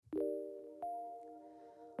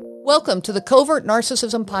Welcome to the Covert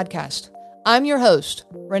Narcissism Podcast. I'm your host,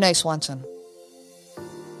 Renee Swanson.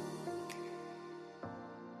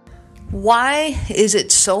 Why is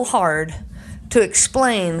it so hard to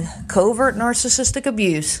explain covert narcissistic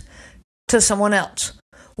abuse to someone else?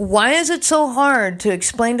 Why is it so hard to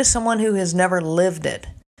explain to someone who has never lived it?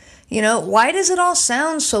 Why does it all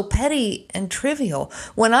sound so petty and trivial?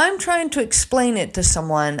 When I'm trying to explain it to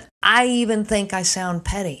someone, I even think I sound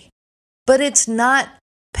petty. But it's not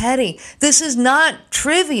petty. This is not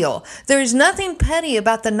trivial. There's nothing petty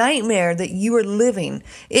about the nightmare that you are living.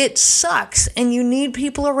 It sucks, and you need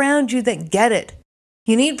people around you that get it.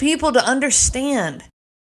 You need people to understand.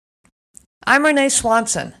 I'm Renee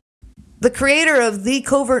Swanson, the creator of the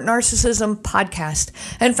Covert Narcissism Podcast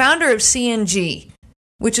and founder of CNG,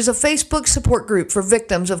 which is a Facebook support group for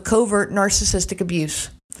victims of covert narcissistic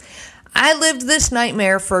abuse. I lived this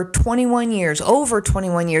nightmare for 21 years, over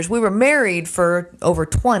 21 years. We were married for over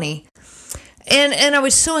 20. And I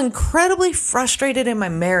was so incredibly frustrated in my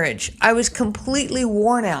marriage. I was completely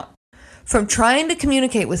worn out from trying to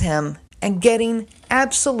communicate with him and getting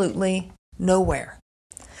absolutely nowhere.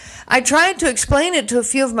 I tried to explain it to a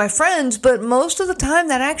few of my friends, but most of the time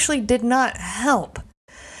that actually did not help.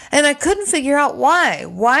 And I couldn't figure out why.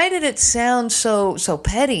 Why did it sound so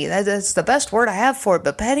petty? That's the best word I have for it,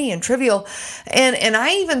 but petty and trivial. And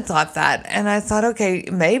I even thought that. And I thought, okay,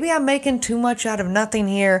 maybe I'm making too much out of nothing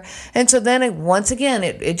here. And so then once again,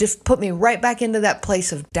 it just put me right back into that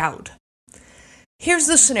place of doubt. Here's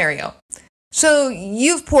the scenario. So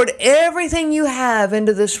you've poured everything you have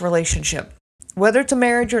into this relationship, whether it's a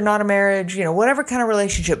marriage or not a marriage, whatever kind of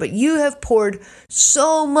relationship, but you have poured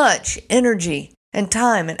so much energy and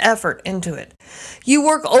time and effort into it. You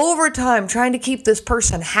work overtime trying to keep this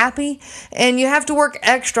person happy, and you have to work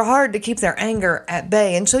extra hard to keep their anger at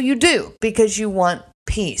bay. And so you do, because you want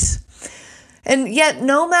peace. And yet,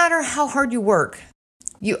 no matter how hard you work,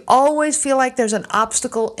 you always feel like there's an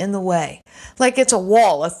obstacle in the way. Like it's a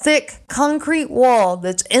wall, a thick concrete wall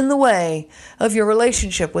that's in the way of your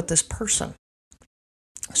relationship with this person.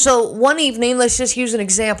 So one evening, let's just use an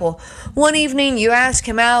example. One evening you ask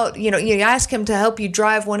him out, you ask him to help you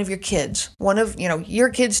drive one of your kids, your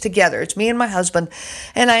kids together. It's me and my husband.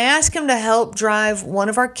 And I ask him to help drive one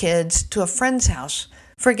of our kids to a friend's house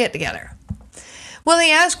for a get together. Well,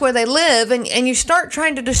 he asks where they live, and you start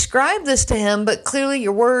trying to describe this to him, but clearly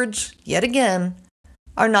your words, yet again,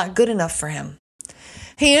 are not good enough for him.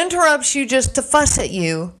 He interrupts you just to fuss at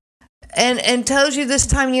you and tells you this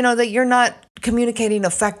time, that you're not communicating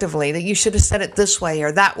effectively, that you should have said it this way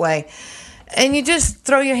or that way. And you just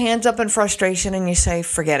throw your hands up in frustration and you say,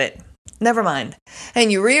 forget it. Never mind.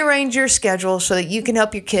 And you rearrange your schedule so that you can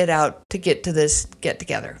help your kid out to get to this get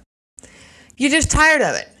together. You're just tired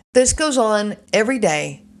of it. This goes on every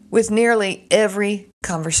day with nearly every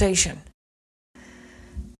conversation.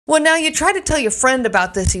 Well, now you try to tell your friend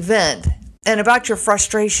about this event and about your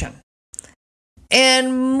frustration.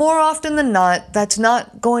 And more often than not, that's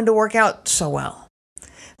not going to work out so well.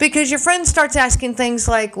 Because your friend starts asking things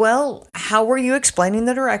like, well, how were you explaining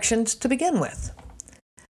the directions to begin with?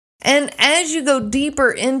 And as you go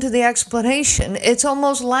deeper into the explanation, it's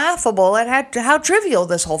almost laughable at how trivial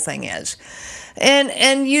this whole thing is.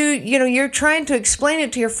 And you're trying to explain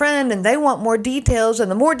it to your friend, and they want more details, and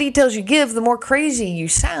the more details you give, the more crazy you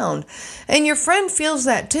sound. And your friend feels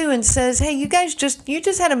that too and says, hey, you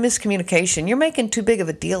just had a miscommunication. You're making too big of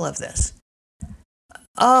a deal of this.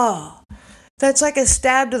 Oh, that's like a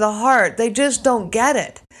stab to the heart. They just don't get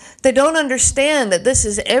it. They don't understand that this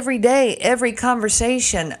is every day, every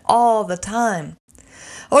conversation, all the time.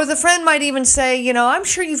 Or the friend might even say, I'm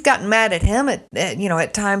sure you've gotten mad at him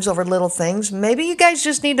at times over little things. Maybe you guys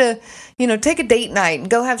just need to, take a date night and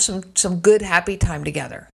go have some good, happy time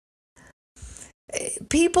together.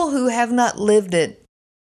 People who have not lived it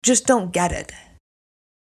just don't get it.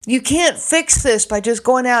 You can't fix this by just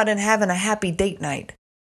going out and having a happy date night.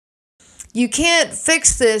 You can't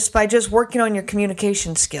fix this by just working on your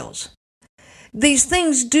communication skills. These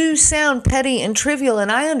things do sound petty and trivial, and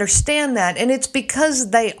I understand that, and it's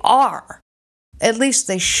because they are. At least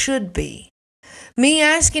they should be. Me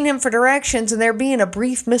asking him for directions and there being a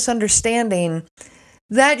brief misunderstanding,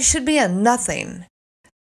 that should be a nothing.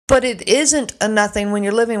 But it isn't a nothing when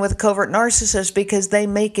you're living with a covert narcissist, because they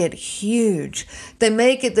make it huge. They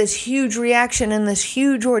make it this huge reaction and this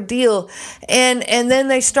huge ordeal. And then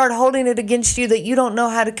they start holding it against you that you don't know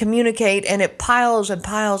how to communicate, and it piles and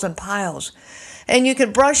piles and piles. And you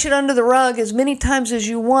can brush it under the rug as many times as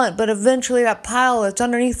you want, but eventually that pile that's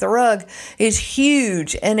underneath the rug is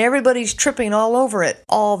huge, and everybody's tripping all over it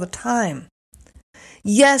all the time.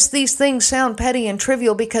 Yes, these things sound petty and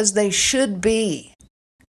trivial because they should be.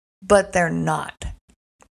 but they're not.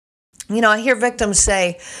 I hear victims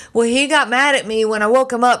say, well, he got mad at me when I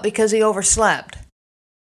woke him up because he overslept.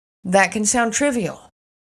 That can sound trivial,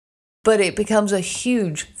 but it becomes a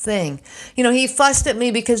huge thing. He fussed at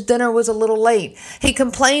me because dinner was a little late. He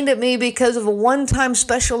complained at me because of a one-time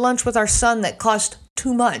special lunch with our son that cost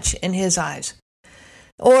too much in his eyes.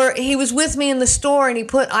 Or he was with me in the store and he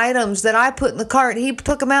put items that I put in the cart. He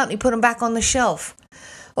took them out and he put them back on the shelf.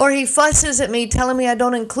 Or he fusses at me telling me I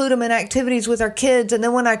don't include him in activities with our kids. And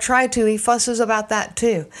then when I try to, he fusses about that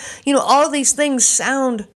too. All these things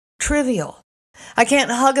sound trivial. I can't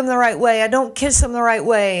hug him the right way. I don't kiss him the right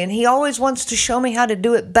way. And he always wants to show me how to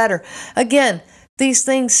do it better. Again, these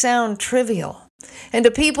things sound trivial. And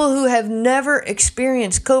to people who have never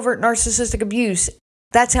experienced covert narcissistic abuse,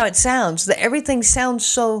 that's how it sounds. That everything sounds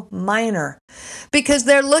so minor because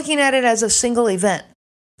they're looking at it as a single event,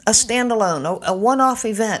 a standalone, a one-off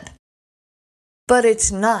event. But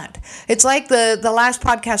it's not. It's like the last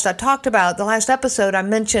podcast I talked about, the last episode I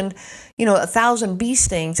mentioned, 1,000 bee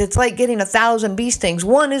stings. It's like getting 1,000 bee stings.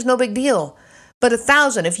 One is no big deal, but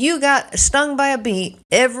 1,000. If you got stung by a bee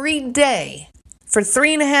every day for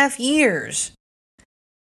 3.5 years,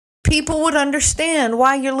 people would understand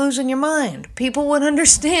why you're losing your mind. People would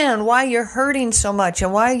understand why you're hurting so much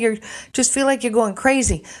and why you just feel like you're going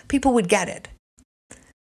crazy. People would get it.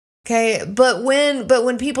 Okay, but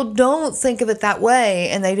when people don't think of it that way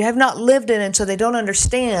and they have not lived it and so they don't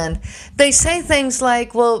understand, they say things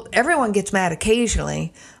like, well, everyone gets mad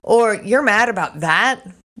occasionally, or you're mad about that?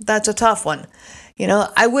 That's a tough one.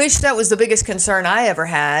 I wish that was the biggest concern I ever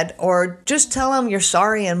had, or just tell them you're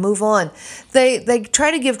sorry and move on. They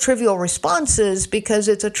try to give trivial responses because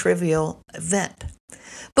it's a trivial event.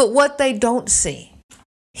 But what they don't see,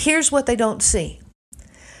 here's what they don't see.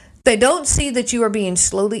 They don't see that you are being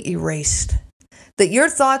slowly erased, that your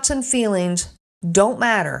thoughts and feelings don't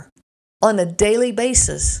matter on a daily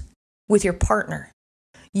basis with your partner.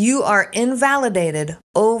 You are invalidated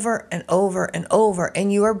over and over and over,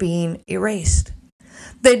 and you are being erased.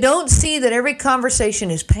 They don't see that every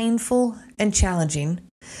conversation is painful and challenging.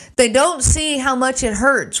 They don't see how much it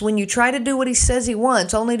hurts when you try to do what he says he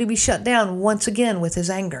wants, only to be shut down once again with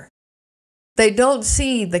his anger. They don't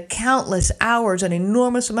see the countless hours and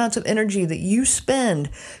enormous amounts of energy that you spend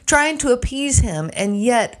trying to appease him and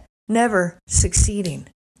yet never succeeding.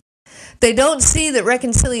 They don't see that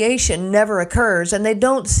reconciliation never occurs, and they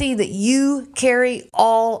don't see that you carry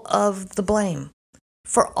all of the blame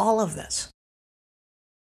for all of this.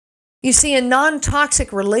 You see, in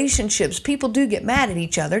non-toxic relationships, people do get mad at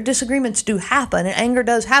each other. Disagreements do happen, and anger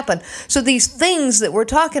does happen. So these things that we're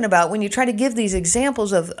talking about, when you try to give these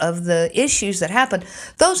examples of the issues that happen,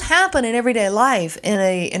 those happen in everyday life in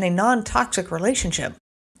a non-toxic relationship.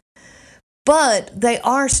 But they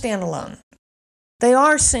are standalone. They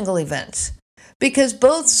are single events. Because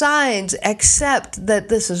both sides accept that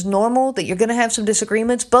this is normal, that you're going to have some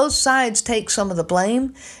disagreements. Both sides take some of the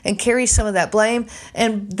blame and carry some of that blame,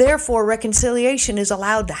 and therefore reconciliation is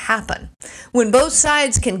allowed to happen. When both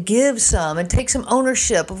sides can give some and take some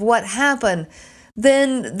ownership of what happened,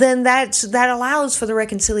 then that allows for the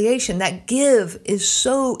reconciliation. That give is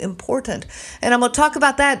so important. And I'm going to talk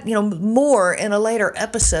about that, more in a later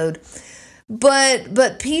episode.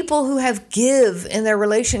 But people who have give in their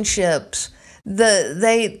relationships,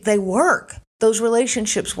 they work. Those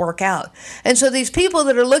relationships work out. And so these people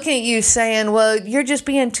that are looking at you saying, well, you're just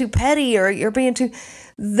being too petty or you're being too,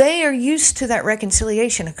 they are used to that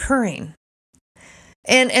reconciliation occurring.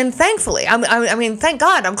 And thankfully, I mean, thank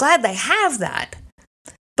God, I'm glad they have that.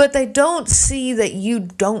 But they don't see that you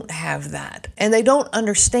don't have that. And they don't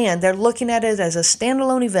understand. They're looking at it as a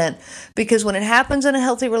standalone event, because when it happens in a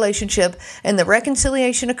healthy relationship and the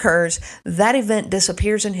reconciliation occurs, that event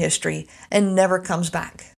disappears in history and never comes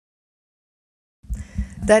back.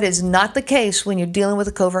 That is not the case when you're dealing with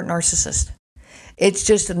a covert narcissist. It's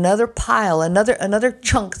just another pile, another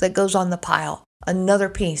chunk that goes on the pile, another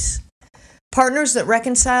piece. Partners that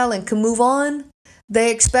reconcile and can move on, they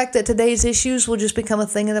expect that today's issues will just become a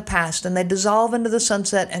thing of the past, and they dissolve into the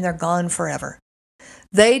sunset and they're gone forever.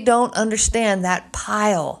 They don't understand that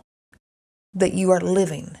pile that you are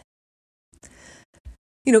living.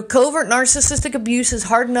 Covert narcissistic abuse is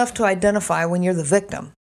hard enough to identify when you're the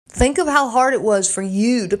victim. Think of how hard it was for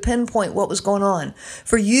you to pinpoint what was going on,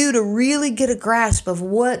 for you to really get a grasp of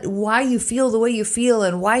why you feel the way you feel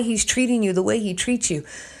and why he's treating you the way he treats you.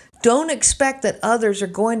 Don't expect that others are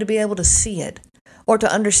going to be able to see it or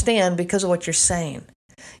to understand because of what you're saying.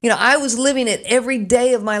 I was living it every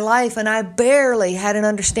day of my life, and I barely had an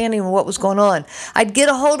understanding of what was going on. I'd get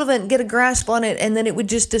a hold of it and get a grasp on it, and then it would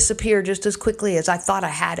just disappear just as quickly as I thought I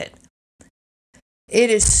had it. It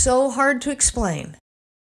is so hard to explain.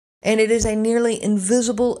 And it is a nearly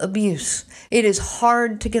invisible abuse. It is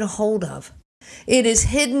hard to get a hold of. It is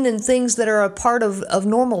hidden in things that are a part of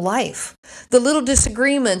normal life. The little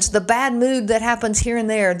disagreements, the bad mood that happens here and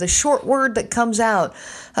there, the short word that comes out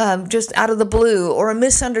just out of the blue, or a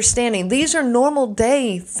misunderstanding. These are normal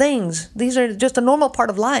day things. These are just a normal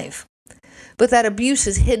part of life. But that abuse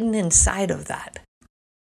is hidden inside of that.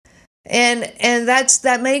 And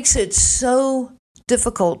that makes it so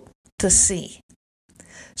difficult to see.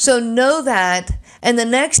 So know that, and the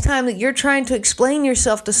next time that you're trying to explain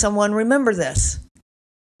yourself to someone, remember this.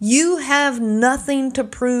 You have nothing to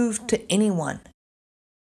prove to anyone.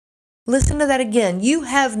 Listen to that again. You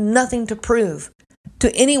have nothing to prove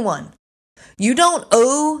to anyone. You don't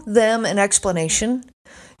owe them an explanation.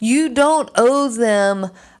 You don't owe them,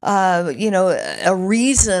 a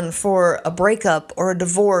reason for a breakup or a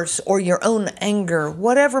divorce or your own anger,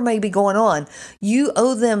 whatever may be going on. You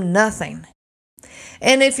owe them nothing.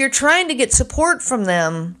 And if you're trying to get support from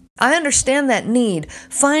them, I understand that need.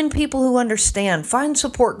 Find people who understand. Find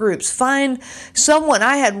support groups. Find someone.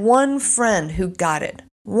 I had one friend who got it.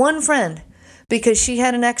 One friend. Because she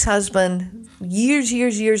had an ex-husband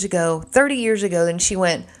years ago, 30 years ago, and she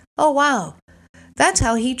went, oh, wow, that's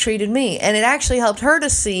how he treated me. And it actually helped her to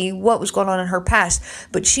see what was going on in her past.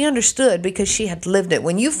 But she understood because she had lived it.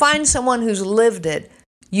 When you find someone who's lived it,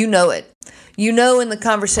 you know it. You know in the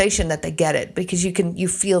conversation that they get it because you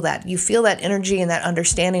feel that. You feel that energy and that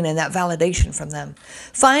understanding and that validation from them.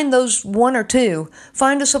 Find those one or two.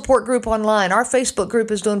 Find a support group online. Our Facebook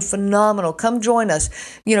group is doing phenomenal. Come join us.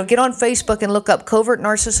 Get on Facebook and look up Covert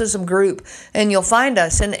Narcissism Group and you'll find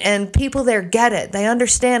us. And people there get it. They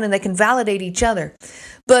understand and they can validate each other.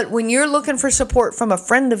 But when you're looking for support from a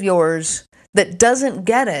friend of yours that doesn't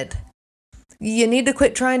get it, you need to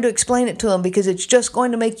quit trying to explain it to them because it's just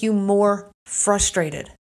going to make you more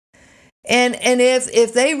frustrated. And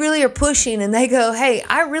if they really are pushing and they go, hey,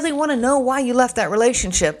 I really want to know why you left that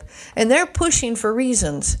relationship, and they're pushing for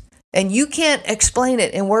reasons, and you can't explain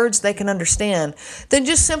it in words they can understand, then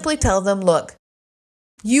just simply tell them, look,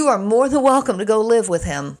 you are more than welcome to go live with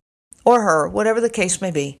him or her, whatever the case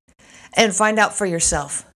may be, and find out for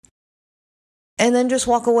yourself. And then just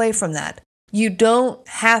walk away from that. You don't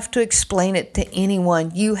have to explain it to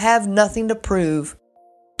anyone. You have nothing to prove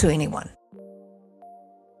to anyone.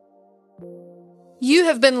 You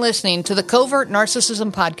have been listening to the Covert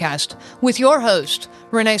Narcissism Podcast with your host,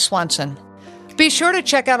 Renee Swanson. Be sure to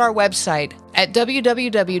check out our website at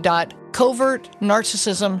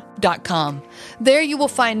www.covertnarcissism.com. There you will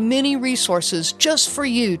find many resources just for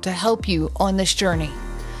you to help you on this journey.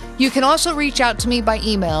 You can also reach out to me by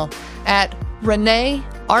email at Renee,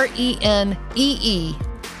 RENEE,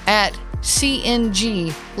 at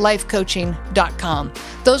cnglifecoaching.com.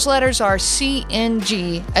 Those letters are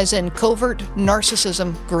CNG, as in Covert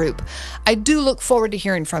Narcissism Group. I do look forward to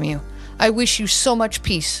hearing from you. I wish you so much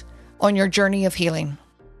peace on your journey of healing.